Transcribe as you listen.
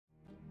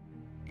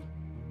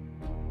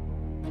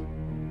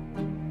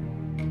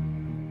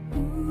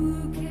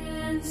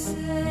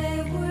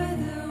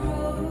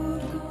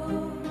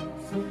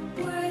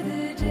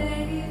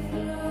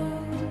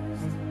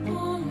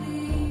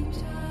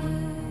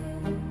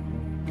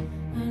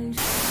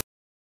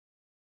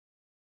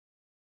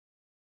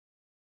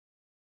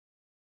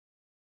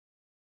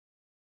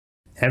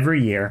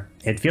Every year,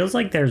 it feels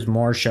like there's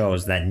more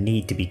shows that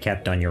need to be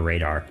kept on your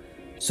radar.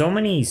 So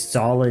many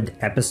solid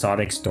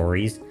episodic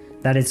stories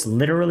that it's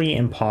literally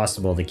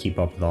impossible to keep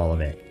up with all of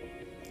it.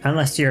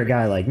 Unless you're a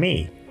guy like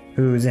me,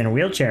 who's in a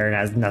wheelchair and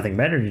has nothing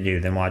better to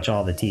do than watch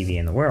all the TV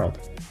in the world.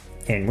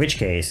 In which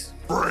case,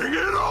 bring it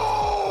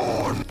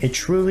on! It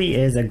truly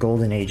is a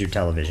golden age of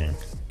television.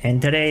 And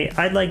today,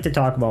 I'd like to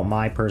talk about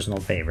my personal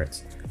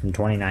favorites from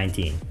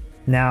 2019.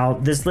 Now,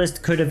 this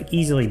list could have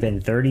easily been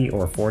 30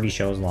 or 40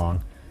 shows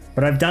long,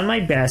 but I've done my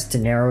best to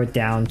narrow it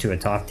down to a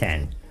top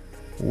 10.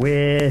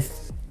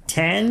 With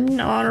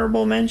 10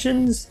 honorable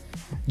mentions?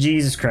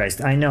 Jesus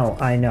Christ, I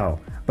know,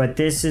 but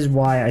this is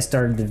why I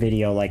started the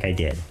video like I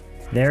did.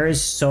 There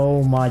is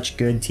so much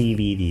good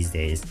TV these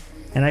days,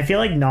 and I feel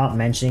like not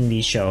mentioning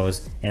these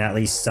shows in at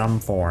least some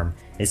form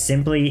is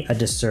simply a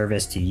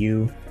disservice to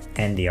you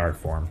and the art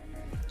form.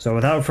 So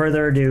without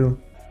further ado,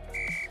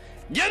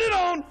 get it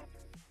on!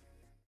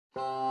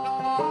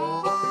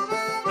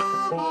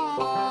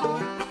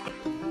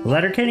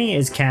 Letterkenny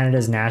is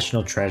Canada's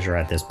national treasure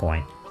at this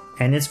point,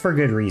 and it's for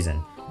good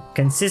reason.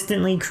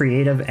 Consistently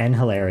creative and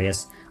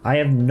hilarious, I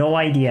have no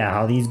idea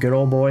how these good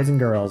old boys and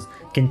girls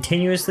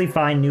continuously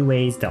find new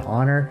ways to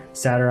honor,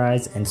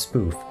 satirize, and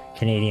spoof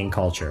Canadian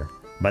culture.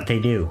 But they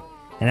do.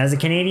 And as a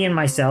Canadian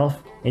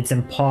myself, it's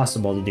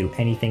impossible to do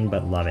anything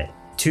but love it.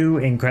 2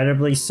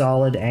 incredibly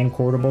solid and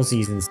quotable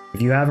seasons.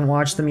 If you haven't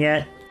watched them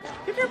yet,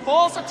 give your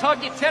balls a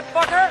tug, you tit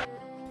fucker!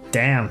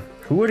 Damn,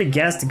 who would have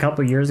guessed a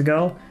couple years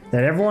ago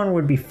that everyone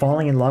would be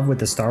falling in love with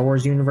the Star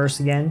Wars universe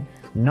again?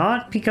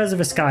 Not because of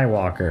a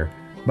Skywalker,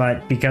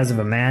 but because of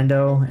a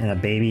Mando and a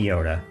Baby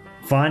Yoda.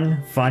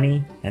 Fun,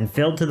 funny, and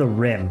filled to the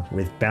rim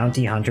with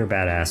bounty hunter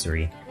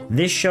badassery.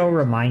 This show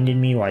reminded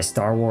me why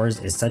Star Wars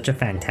is such a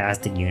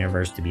fantastic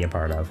universe to be a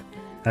part of.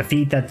 A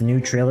feat that the new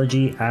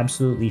trilogy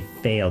absolutely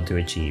failed to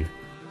achieve.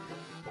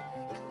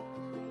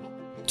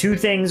 2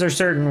 things are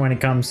certain when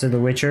it comes to The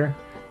Witcher.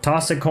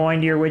 Toss a coin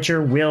to your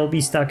Witcher will be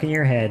stuck in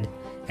your head,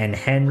 and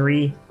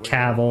Henry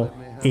Cavill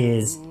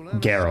is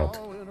Geralt.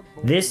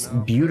 This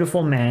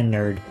beautiful man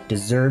nerd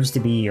deserves to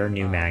be your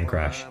new man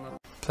crush.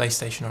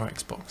 PlayStation or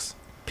Xbox?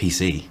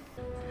 PC.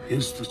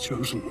 Is the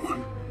chosen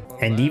one.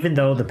 And even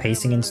though the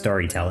pacing and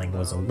storytelling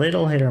was a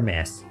little hit or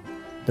miss,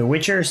 The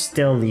Witcher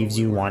still leaves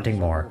you wanting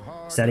more,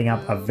 setting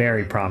up a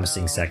very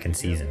promising second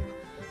season.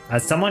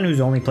 As someone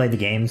who's only played the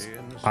games,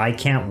 I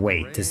can't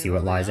wait to see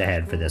what lies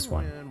ahead for this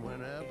one.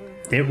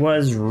 It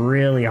was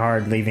really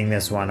hard leaving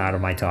this one out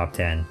of my top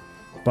 10,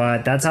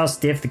 but that's how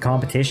stiff the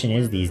competition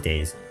is these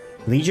days.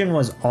 Legion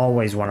was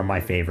always one of my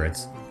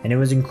favorites, and it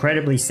was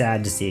incredibly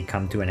sad to see it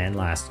come to an end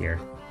last year.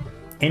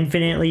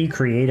 Infinitely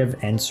creative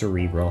and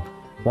cerebral,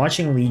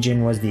 watching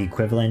Legion was the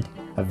equivalent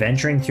of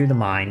venturing through the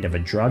mind of a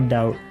drugged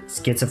out,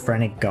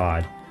 schizophrenic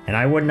god, and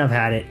I wouldn't have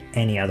had it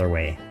any other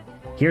way.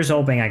 Here's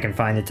hoping I can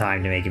find the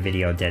time to make a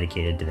video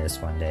dedicated to this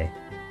one day.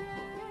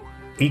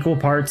 Equal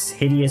parts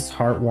hideous,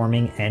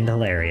 heartwarming, and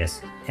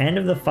hilarious, End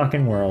of the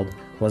Fucking World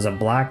was a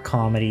black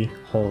comedy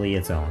wholly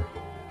its own.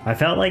 I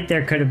felt like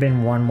there could have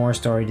been one more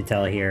story to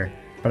tell here,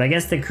 but I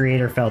guess the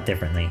creator felt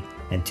differently,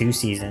 and 2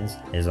 seasons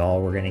is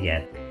all we're gonna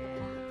get.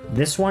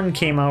 This one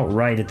came out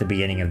right at the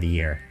beginning of the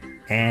year,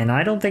 and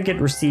I don't think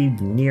it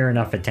received near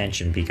enough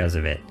attention because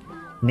of it.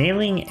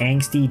 Nailing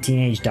angsty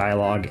teenage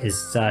dialogue is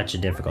such a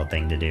difficult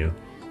thing to do,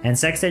 and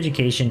Sex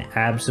Education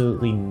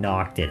absolutely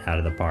knocked it out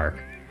of the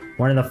park.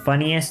 One of the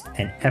funniest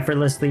and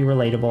effortlessly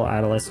relatable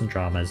adolescent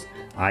dramas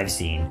I've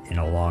seen in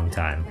a long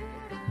time.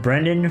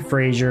 Brendan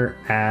Fraser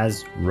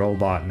as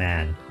Robot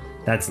Man.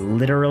 That's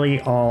literally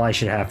all I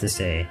should have to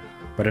say.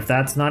 But if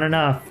that's not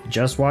enough,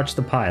 just watch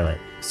the pilot.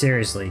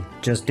 Seriously,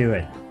 just do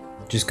it.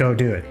 Just go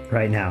do it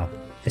right now.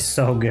 It's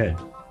so good.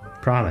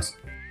 Promise.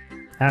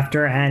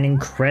 After an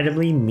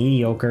incredibly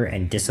mediocre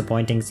and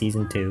disappointing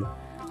season 2,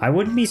 I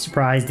wouldn't be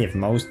surprised if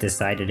most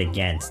decided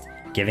against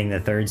giving the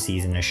 3rd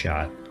season a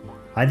shot.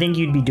 I think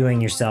you'd be doing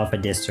yourself a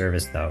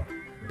disservice though,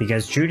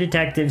 because True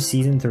Detective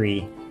Season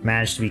 3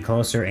 managed to be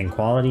closer in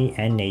quality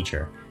and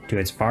nature to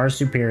its far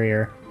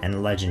superior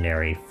and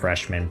legendary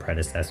freshman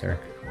predecessor.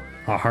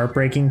 A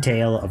heartbreaking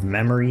tale of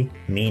memory,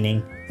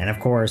 meaning, and of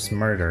course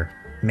murder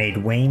made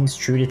Wayne's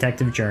True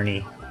Detective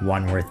journey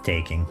one worth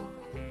taking.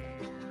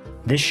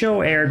 This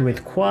show aired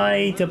with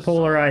quite a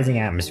polarizing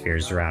atmosphere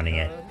surrounding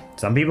it.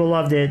 Some people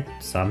loved it,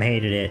 some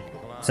hated it,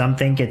 some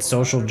think it's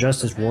social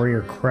justice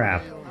warrior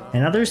crap,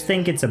 and others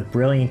think it's a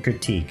brilliant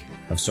critique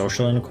of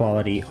social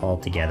inequality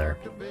altogether.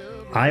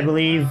 I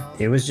believe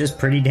it was just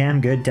pretty damn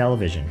good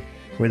television,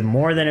 with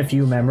more than a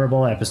few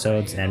memorable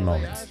episodes and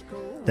moments.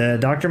 The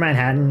Dr.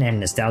 Manhattan and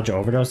Nostalgia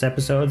Overdose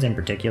episodes in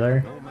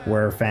particular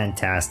were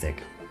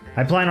fantastic.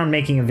 I plan on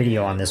making a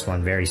video on this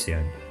one very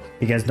soon,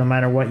 because no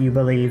matter what you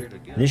believe,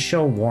 this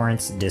show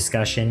warrants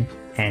discussion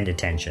and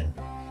attention.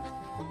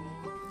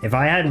 If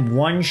I had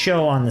one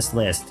show on this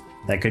list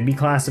that could be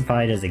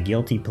classified as a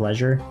guilty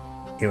pleasure,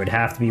 it would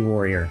have to be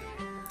Warrior.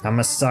 I'm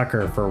a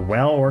sucker for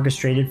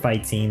well-orchestrated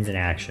fight scenes and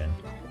action,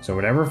 so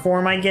whatever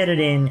form I get it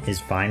in is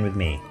fine with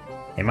me.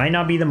 It might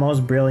not be the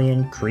most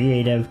brilliant,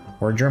 creative,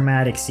 or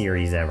dramatic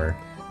series ever,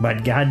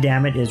 But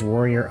goddammit is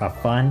Warrior a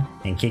fun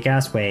and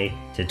kick-ass way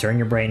to turn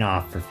your brain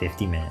off for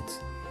 50 minutes.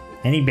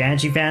 Any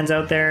Banshee fans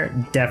out there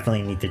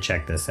definitely need to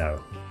check this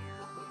out.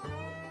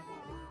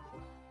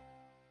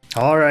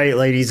 Alright,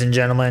 ladies and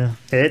gentlemen,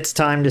 it's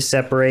time to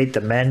separate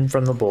the men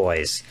from the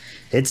boys.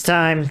 It's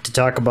time to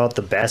talk about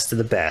the best of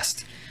the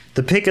best.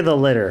 The pick of the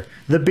litter,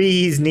 the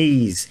bee's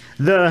knees,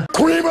 the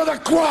Cream of the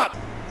crop!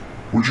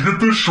 Would you get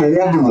this show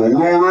on the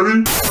road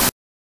already?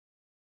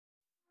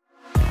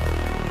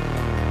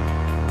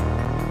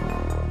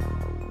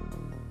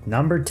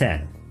 Number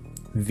 10.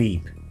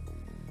 Veep.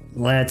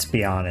 Let's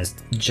be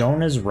honest,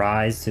 Jonah's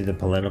rise through the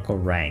political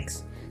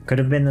ranks could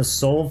have been the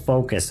sole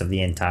focus of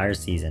the entire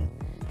season,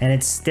 and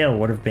it still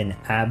would have been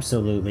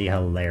absolutely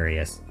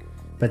hilarious.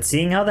 But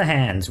seeing how the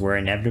hands were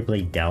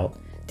inevitably dealt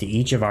to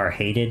each of our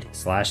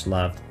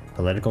hated/loved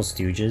political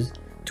stooges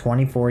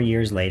 24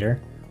 years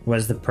later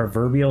was the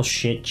proverbial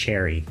shit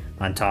cherry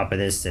on top of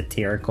this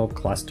satirical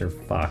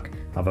clusterfuck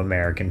of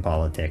American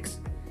politics.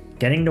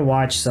 Getting to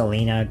watch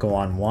Selena go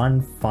on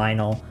one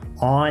final,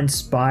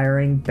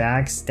 awe-inspiring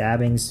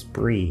backstabbing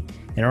spree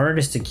in order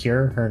to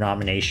secure her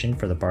nomination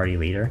for the party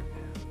leader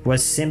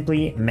was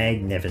simply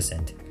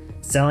magnificent.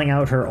 Selling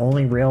out her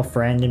only real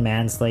friend and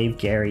manslave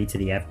Gary to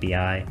the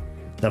FBI,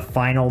 the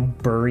final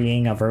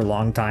burying of her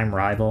longtime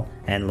rival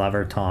and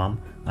lover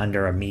Tom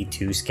under a Me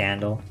Too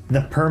scandal,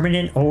 the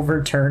permanent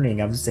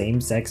overturning of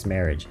same-sex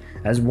marriage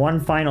as one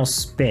final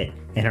spit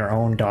in her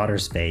own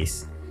daughter's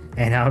face.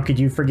 And how could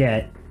you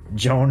forget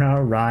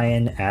Jonah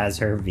Ryan as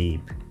her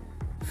Veep?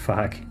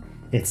 Fuck,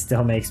 it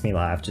still makes me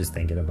laugh just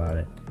thinking about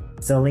it.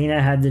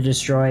 Selena had to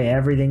destroy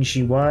everything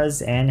she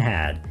was and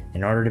had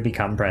in order to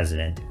become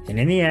president, and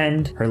in the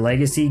end, her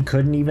legacy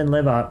couldn't even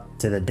live up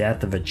to the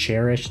death of a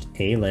cherished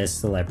A-list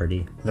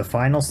celebrity. The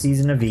final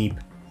season of Veep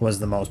was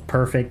the most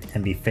perfect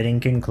and befitting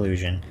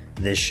conclusion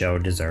this show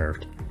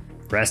deserved.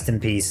 Rest in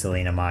peace,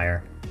 Selena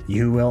Meyer.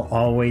 You will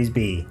always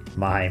be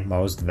my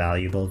most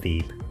valuable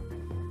Veep.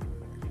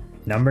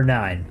 Number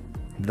 9.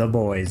 The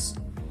Boys.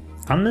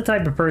 I'm the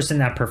type of person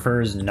that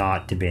prefers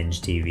not to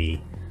binge TV.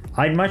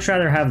 I'd much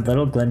rather have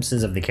little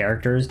glimpses of the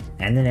characters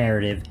and the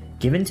narrative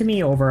given to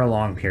me over a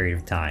long period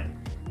of time.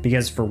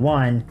 Because for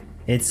one,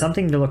 it's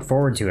something to look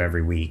forward to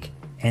every week,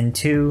 and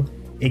two,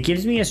 it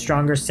gives me a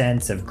stronger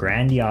sense of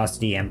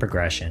grandiosity and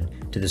progression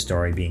to the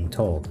story being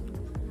told.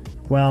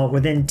 Well,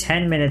 within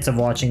 10 minutes of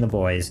watching The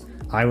Boys,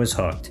 I was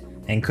hooked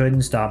and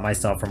couldn't stop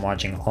myself from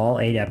watching all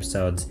 8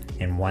 episodes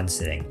in one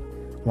sitting.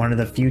 One of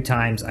the few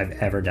times I've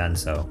ever done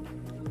so.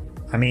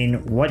 I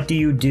mean, what do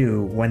you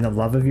do when the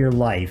love of your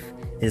life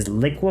is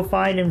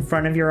liquefied in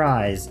front of your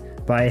eyes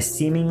by a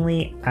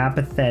seemingly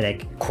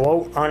apathetic,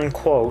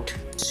 quote-unquote,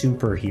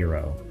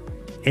 superhero?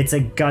 It's a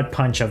gut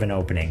punch of an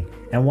opening,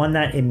 and one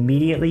that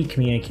immediately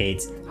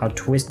communicates how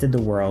twisted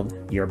the world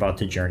you're about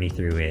to journey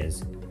through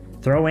is.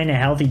 Throw in a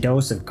healthy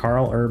dose of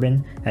Carl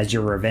Urban as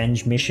your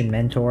revenge mission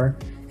mentor,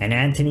 and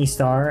Anthony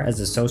Starr as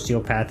a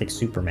sociopathic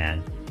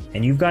Superman,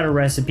 and you've got a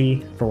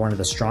recipe for one of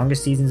the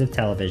strongest seasons of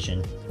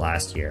television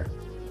last year.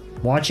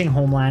 Watching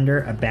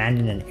Homelander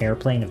abandon an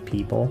airplane of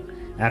people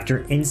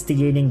after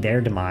instigating their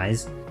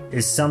demise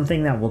is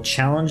something that will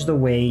challenge the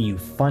way you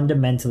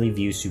fundamentally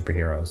view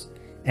superheroes,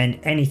 and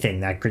anything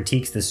that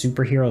critiques the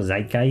superhero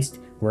zeitgeist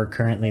we're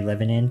currently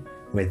living in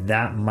with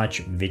that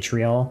much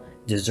vitriol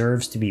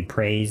deserves to be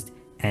praised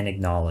and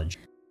acknowledged.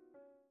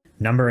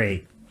 Number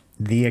 8.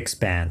 The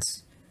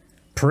Expanse.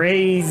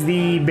 Praise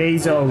thee,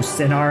 Bezos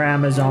and our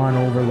Amazon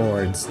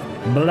overlords,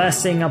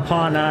 blessing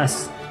upon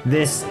us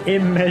this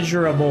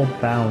immeasurable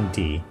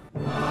bounty.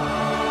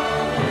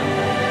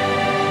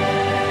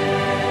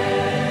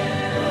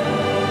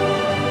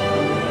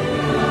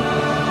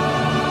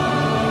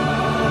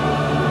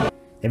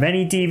 If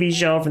any TV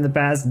show from the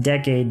past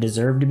decade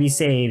deserved to be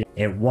saved,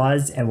 it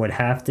was and would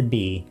have to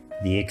be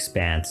The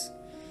Expanse.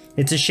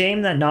 It's a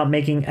shame that not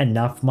making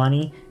enough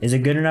money is a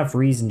good enough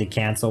reason to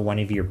cancel one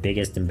of your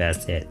biggest and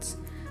best hits.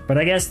 But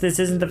I guess this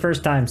isn't the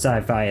first time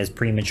sci-fi has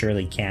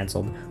prematurely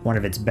cancelled one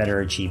of its better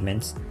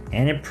achievements,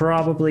 and it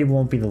probably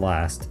won't be the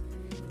last.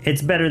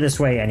 It's better this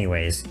way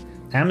anyways.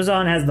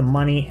 Amazon has the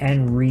money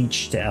and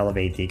reach to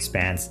elevate The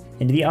Expanse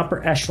into the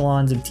upper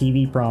echelons of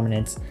TV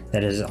prominence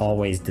that it has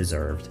always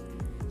deserved.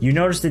 You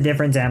notice the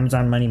difference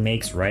Amazon money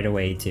makes right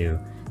away too.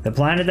 The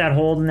planet that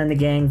Holden and the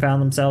gang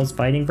found themselves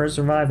fighting for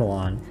survival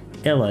on,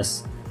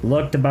 Illis,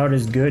 looked about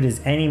as good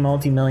as any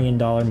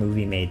multi-million-dollar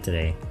movie made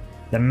today.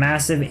 The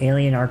massive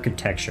alien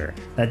architecture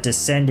that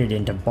descended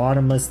into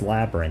bottomless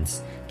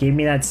labyrinths gave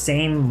me that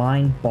same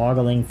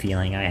mind-boggling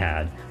feeling I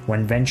had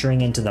when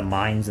venturing into the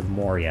mines of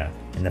Moria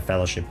in the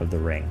Fellowship of the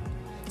Ring.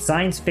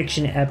 Science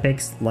fiction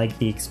epics like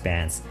The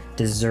Expanse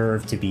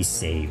deserve to be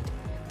saved.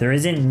 There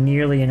isn't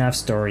nearly enough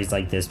stories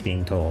like this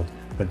being told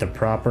with the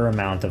proper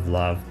amount of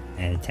love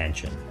and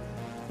attention.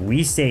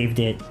 We saved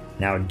it,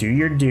 now do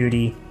your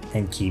duty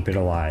and keep it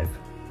alive.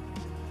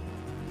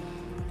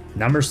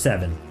 Number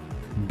 7.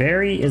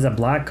 Barry is a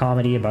black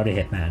comedy about a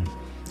hitman,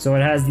 so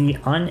it has the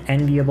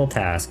unenviable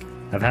task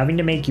of having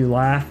to make you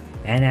laugh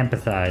and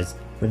empathize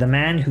with a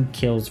man who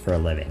kills for a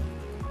living.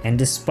 And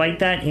despite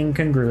that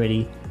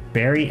incongruity,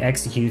 Barry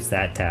executes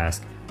that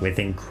task with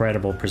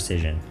incredible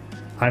precision.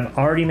 I've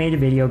already made a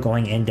video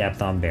going in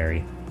depth on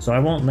Barry, so I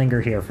won't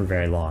linger here for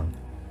very long.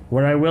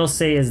 What I will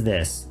say is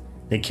this: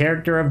 the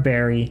character of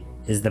Barry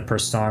is the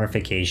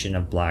personification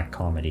of black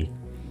comedy.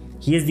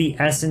 He is the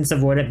essence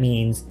of what it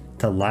means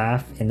to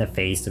laugh in the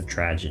face of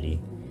tragedy.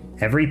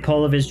 Every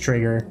pull of his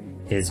trigger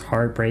is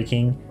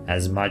heartbreaking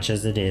as much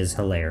as it is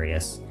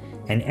hilarious,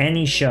 and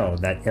any show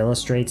that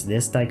illustrates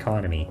this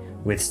dichotomy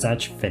with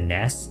such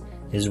finesse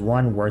is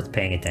one worth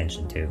paying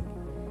attention to.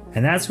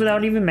 And that's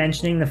without even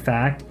mentioning the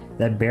fact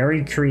that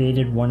Barry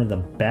created one of the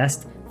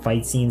best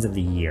fight scenes of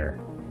the year.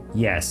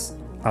 Yes,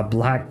 a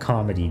black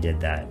comedy did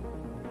that.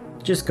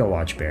 Just go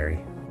watch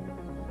Barry.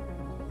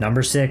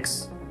 Number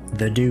 6,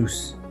 The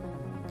Deuce.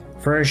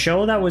 For a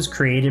show that was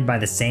created by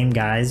the same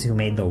guys who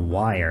made The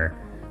Wire,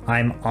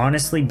 I'm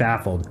honestly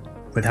baffled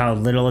with how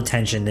little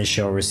attention this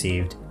show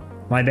received.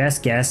 My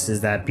best guess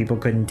is that people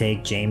couldn't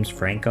take James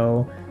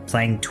Franco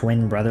playing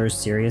twin brothers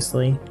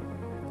seriously.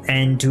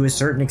 And to a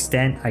certain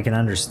extent, I can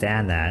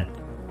understand that.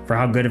 For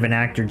how good of an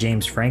actor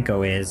James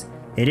Franco is,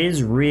 it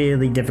is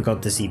really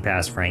difficult to see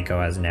past Franco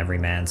as an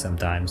everyman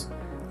sometimes,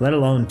 let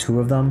alone two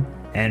of them,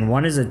 and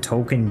one is a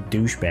token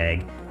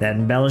douchebag that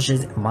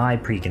embellishes my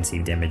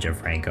preconceived image of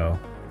Franco.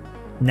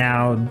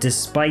 Now,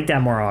 despite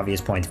that more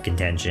obvious point of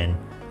contention,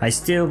 I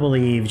still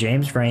believe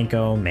James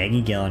Franco,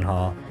 Maggie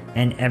Gyllenhaal,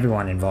 and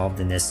everyone involved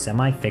in this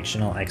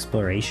semi-fictional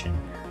exploration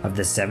of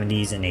the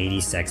 70s and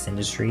 80s sex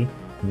industry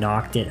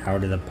knocked it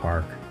out of the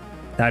park.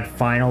 That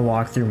final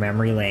walk through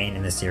memory lane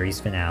in the series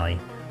finale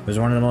was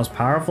one of the most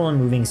powerful and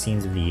moving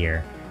scenes of the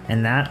year,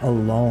 and that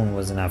alone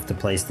was enough to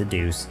place The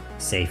Deuce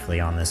safely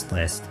on this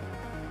list.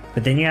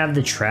 But then you have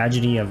the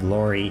tragedy of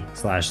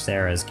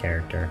Lori/Sarah's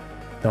character,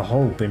 the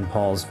hope in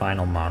Paul's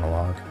final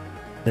monologue,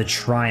 the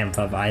triumph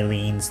of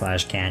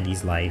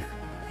Eileen/Candy's life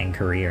and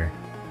career.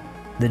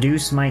 The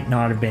Deuce might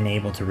not have been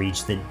able to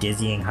reach the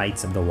dizzying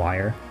heights of The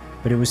Wire,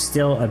 but it was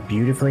still a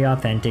beautifully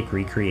authentic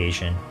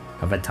recreation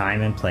of a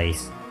time and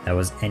place that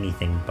was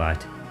anything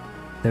but.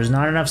 There's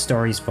not enough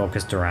stories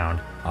focused around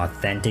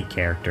authentic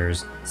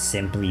characters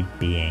simply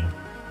being,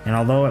 and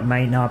although it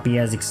might not be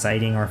as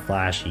exciting or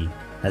flashy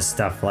as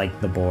stuff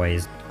like The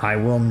Boys, I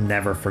will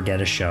never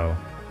forget a show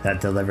that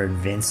delivered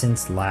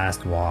Vincent's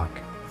last walk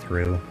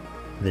through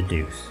The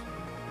Deuce.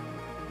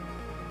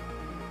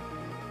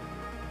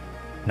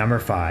 Number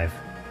 5,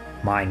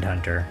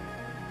 Mindhunter.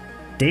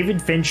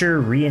 David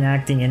Fincher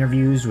reenacting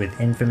interviews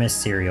with infamous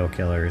serial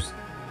killers.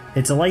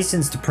 It's a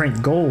license to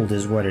print gold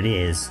is what it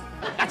is.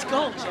 That's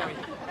gold, Jerry.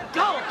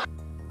 Gold!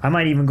 I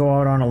might even go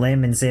out on a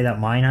limb and say that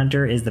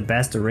Mindhunter is the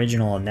best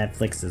original in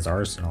Netflix's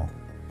arsenal.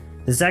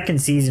 The second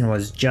season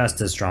was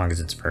just as strong as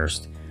its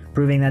first,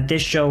 proving that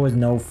this show was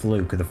no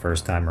fluke the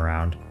first time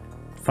around.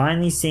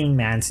 Finally seeing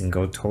Manson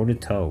go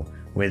toe-to-toe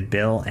with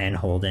Bill and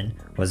Holden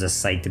was a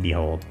sight to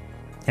behold,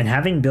 and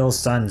having Bill's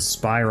son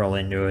spiral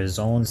into his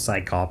own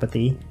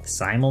psychopathy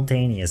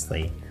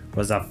simultaneously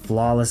was a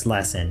flawless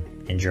lesson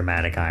in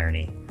dramatic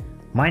irony.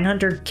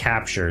 Mindhunter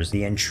captures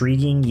the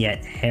intriguing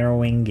yet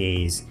harrowing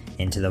gaze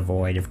into the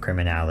void of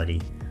criminality,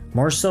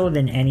 more so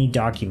than any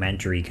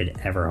documentary could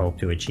ever hope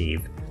to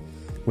achieve.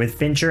 With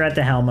Fincher at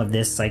the helm of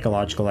this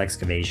psychological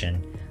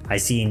excavation, I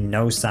see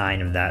no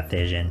sign of that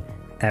vision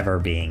ever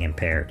being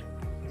impaired.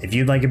 If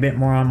you'd like a bit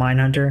more on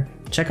Mindhunter,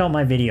 check out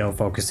my video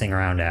focusing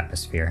around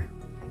atmosphere.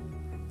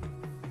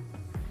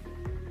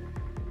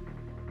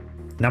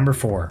 Number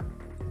 4,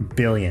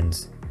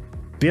 Billions.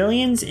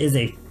 Billions is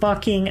a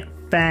fucking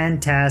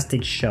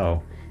fantastic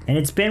show, and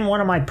it's been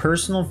one of my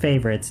personal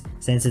favorites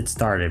since it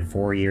started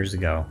 4 years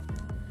ago.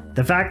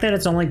 The fact that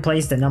it's only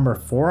placed at number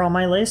 4 on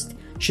my list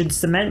should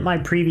cement my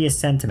previous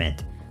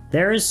sentiment.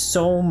 There is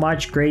so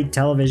much great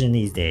television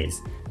these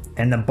days,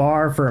 and the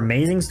bar for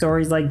amazing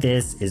stories like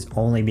this is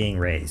only being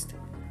raised.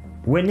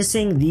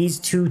 Witnessing these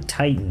two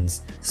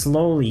titans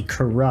slowly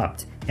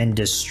corrupt and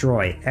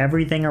destroy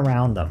everything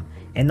around them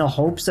in the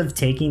hopes of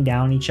taking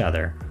down each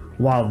other,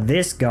 while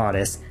this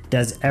goddess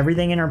does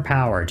everything in her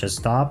power to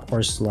stop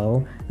or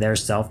slow their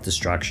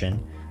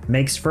self-destruction,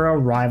 makes for a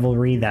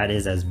rivalry that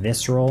is as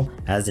visceral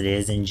as it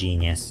is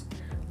ingenious.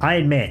 I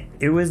admit,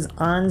 it was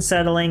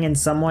unsettling and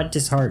somewhat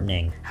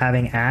disheartening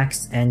having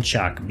Axe and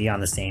Chuck be on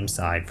the same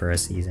side for a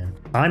season.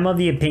 I'm of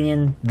the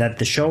opinion that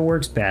the show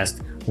works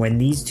best when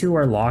these two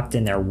are locked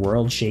in their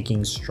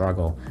world-shaking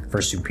struggle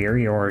for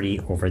superiority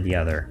over the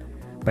other.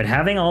 But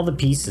having all the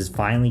pieces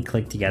finally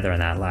click together in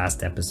that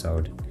last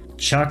episode,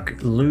 Chuck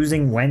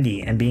losing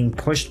Wendy and being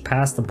pushed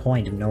past the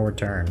point of no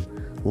return,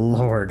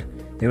 Lord,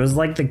 it was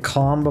like the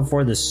calm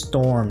before the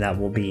storm that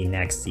will be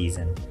next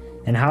season.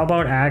 And how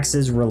about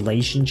Axe's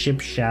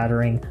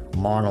relationship-shattering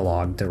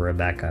monologue to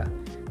Rebecca?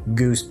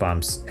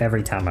 Goosebumps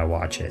every time I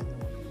watch it.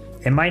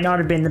 It might not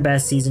have been the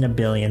best season of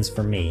Billions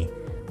for me,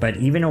 but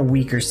even a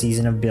weaker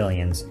season of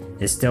Billions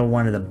is still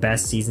one of the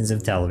best seasons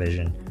of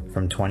television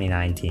from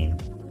 2019.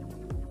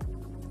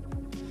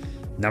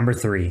 Number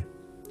 3.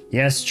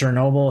 Yes,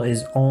 Chernobyl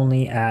is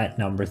only at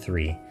number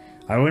 3.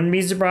 I wouldn't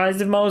be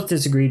surprised if most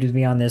disagreed with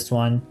me on this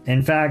one.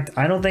 In fact,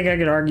 I don't think I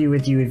could argue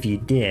with you if you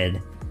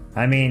did.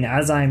 I mean,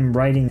 as I'm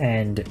writing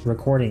and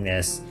recording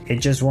this, it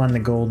just won the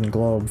Golden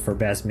Globe for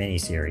Best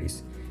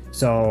Miniseries.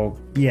 So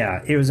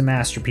yeah, it was a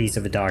masterpiece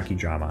of a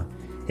docudrama.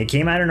 It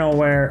came out of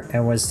nowhere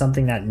and was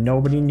something that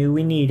nobody knew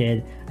we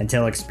needed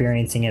until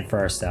experiencing it for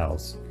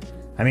ourselves.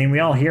 I mean, we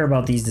all hear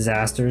about these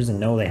disasters and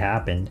know they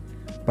happened,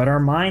 but our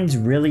minds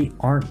really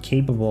aren't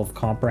capable of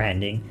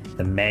comprehending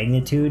the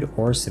magnitude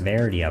or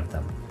severity of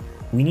them.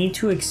 We need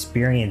to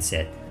experience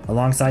it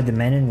alongside the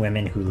men and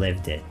women who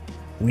lived it.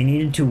 We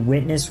needed to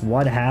witness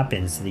what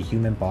happens to the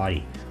human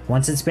body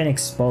once it's been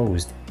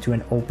exposed to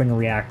an open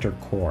reactor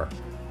core.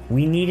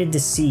 We needed to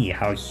see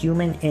how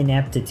human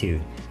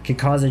ineptitude could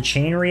cause a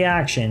chain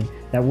reaction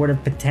that would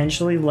have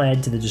potentially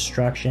led to the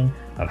destruction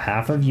of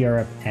half of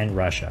Europe and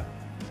Russia.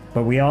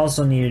 But we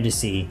also needed to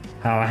see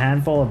how a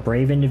handful of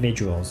brave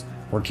individuals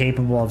were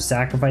capable of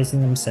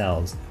sacrificing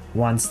themselves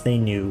once they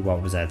knew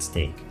what was at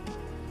stake.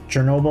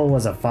 Chernobyl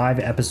was a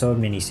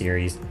 5-episode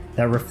miniseries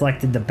that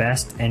reflected the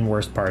best and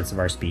worst parts of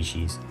our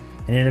species,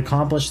 and it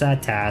accomplished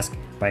that task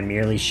by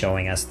merely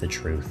showing us the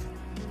truth.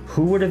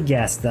 Who would have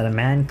guessed that a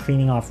man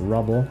cleaning off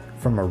rubble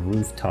from a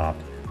rooftop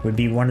would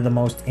be one of the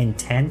most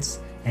intense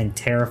and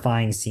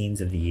terrifying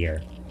scenes of the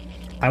year?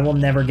 I will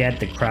never get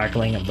the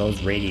crackling of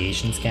those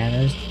radiation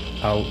scanners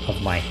out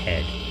of my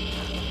head.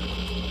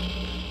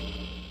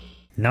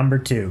 Number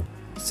 2,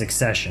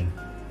 Succession.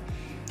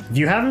 If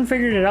you haven't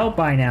figured it out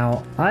by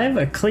now, I have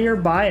a clear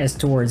bias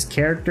towards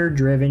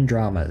character-driven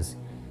dramas.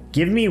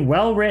 Give me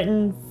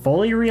well-written,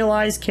 fully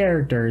realized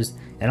characters,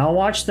 and I'll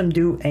watch them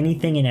do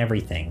anything and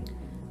everything.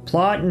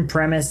 Plot and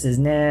premise is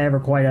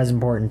never quite as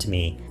important to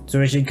me,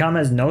 so it should come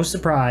as no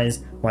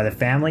surprise why the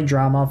family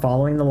drama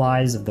following the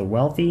lives of the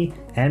wealthy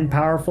and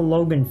powerful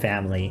Logan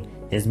family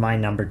is my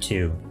number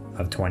 2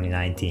 of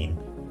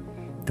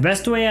 2019. The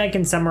best way I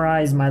can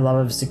summarize my love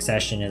of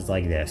Succession is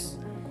like this.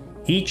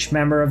 Each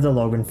member of the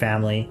Logan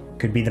family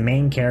could be the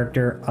main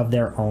character of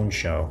their own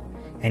show,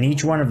 and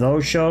each one of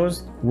those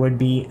shows would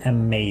be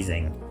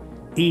amazing.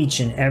 Each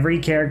and every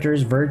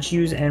character's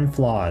virtues and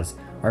flaws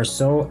are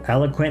so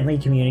eloquently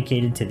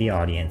communicated to the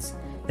audience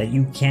that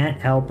you can't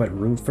help but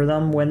root for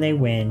them when they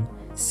win,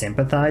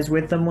 sympathize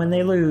with them when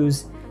they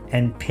lose,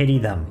 and pity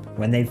them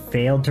when they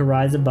failed to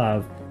rise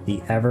above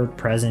the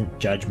ever-present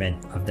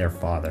judgment of their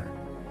father.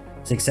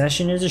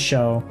 Succession is a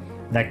show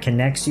that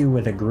connects you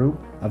with a group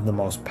of the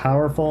most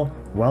powerful,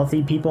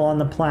 wealthy people on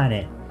the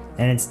planet,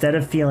 and instead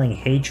of feeling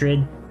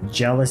hatred,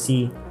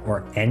 jealousy,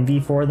 or envy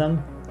for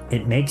them,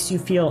 it makes you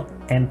feel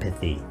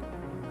empathy.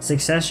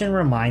 Succession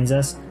reminds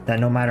us that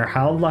no matter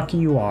how lucky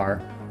you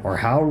are or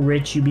how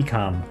rich you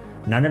become,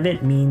 none of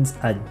it means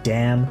a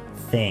damn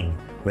thing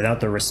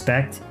without the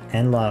respect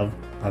and love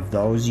of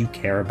those you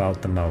care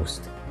about the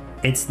most.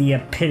 It's the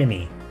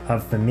epitome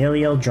of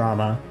familial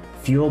drama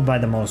fueled by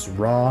the most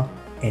raw,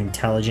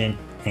 intelligent,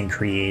 and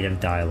creative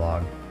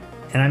dialogue.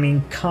 And I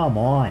mean, come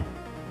on,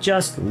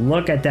 just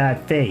look at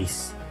that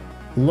face.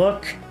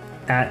 Look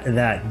at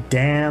that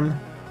damn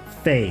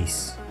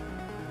face.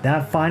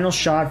 That final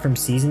shot from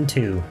season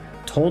 2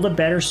 told a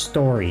better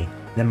story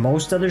than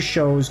most other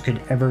shows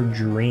could ever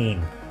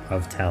dream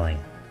of telling.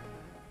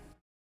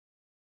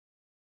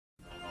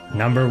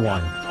 Number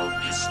 1.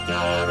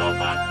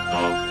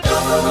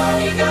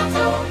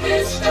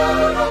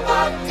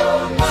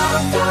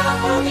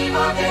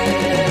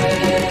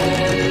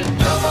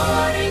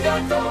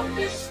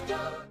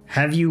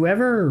 Have you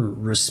ever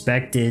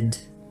respected,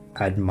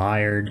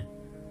 admired,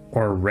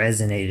 or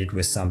resonated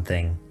with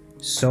something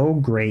so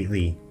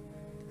greatly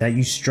that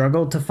you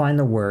struggle to find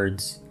the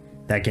words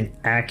that can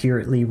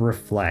accurately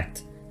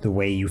reflect the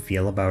way you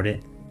feel about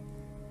it?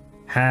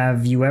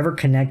 Have you ever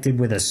connected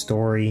with a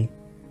story,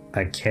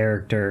 a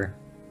character,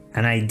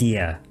 an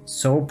idea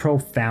so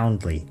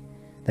profoundly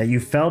that you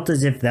felt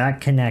as if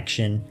that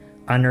connection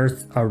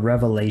unearthed a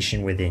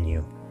revelation within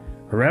you?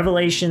 A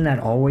revelation that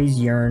always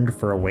yearned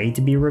for a way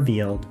to be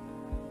revealed,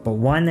 but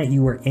one that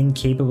you were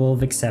incapable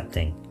of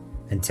accepting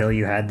until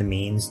you had the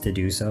means to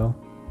do so?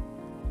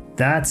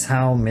 That's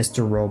how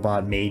Mr.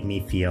 Robot made me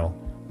feel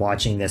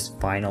watching this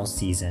final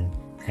season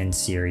and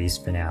series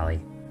finale.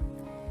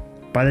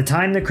 By the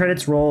time the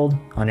credits rolled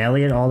on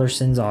Elliot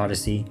Alderson's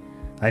Odyssey,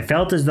 I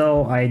felt as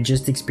though I had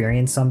just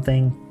experienced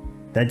something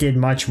that did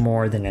much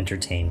more than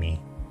entertain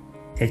me.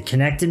 It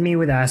connected me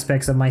with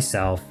aspects of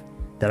myself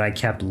that I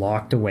kept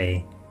locked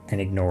away and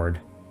ignored.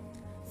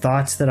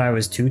 Thoughts that I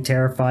was too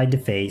terrified to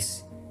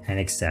face and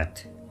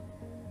accept.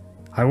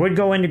 I would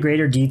go into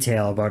greater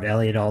detail about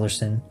Elliot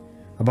Alderson,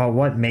 about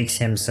what makes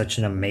him such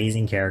an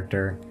amazing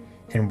character,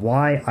 and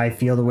why I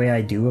feel the way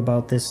I do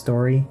about this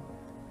story,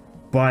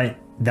 but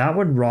that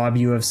would rob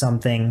you of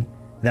something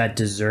that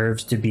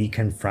deserves to be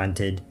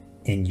confronted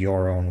in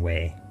your own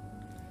way.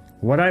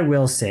 What I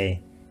will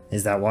say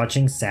is that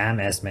watching Sam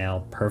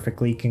Esmail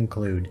perfectly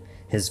conclude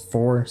his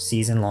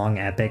 4-season-long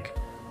epic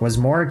was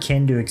more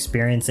akin to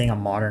experiencing a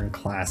modern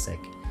classic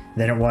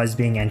than it was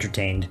being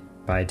entertained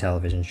by a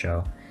television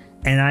show.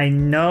 And I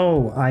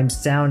know I'm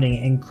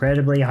sounding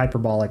incredibly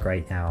hyperbolic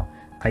right now.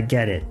 I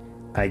get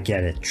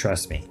it,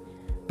 trust me.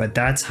 But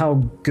that's how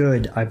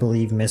good I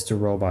believe Mr.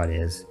 Robot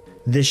is.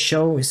 The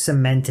show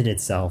cemented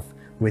itself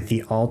with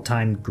the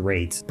all-time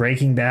greats.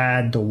 Breaking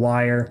Bad, The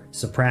Wire,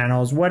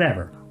 Sopranos,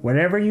 whatever.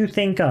 Whatever you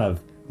think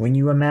of when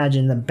you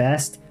imagine the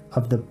best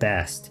of the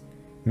best.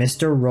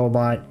 Mr.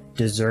 Robot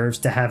deserves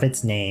to have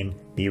its name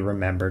be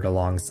remembered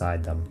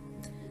alongside them.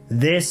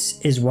 This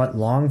is what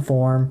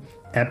long-form,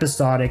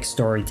 episodic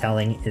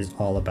storytelling is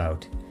all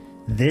about.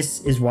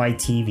 This is why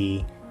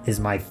TV is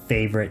my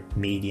favorite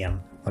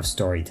medium of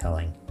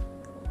storytelling.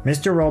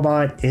 Mr.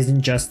 Robot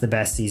isn't just the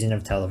best season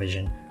of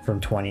television from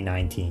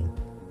 2019.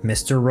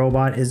 Mr.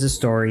 Robot is a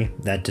story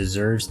that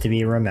deserves to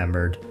be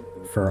remembered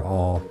for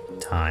all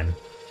time.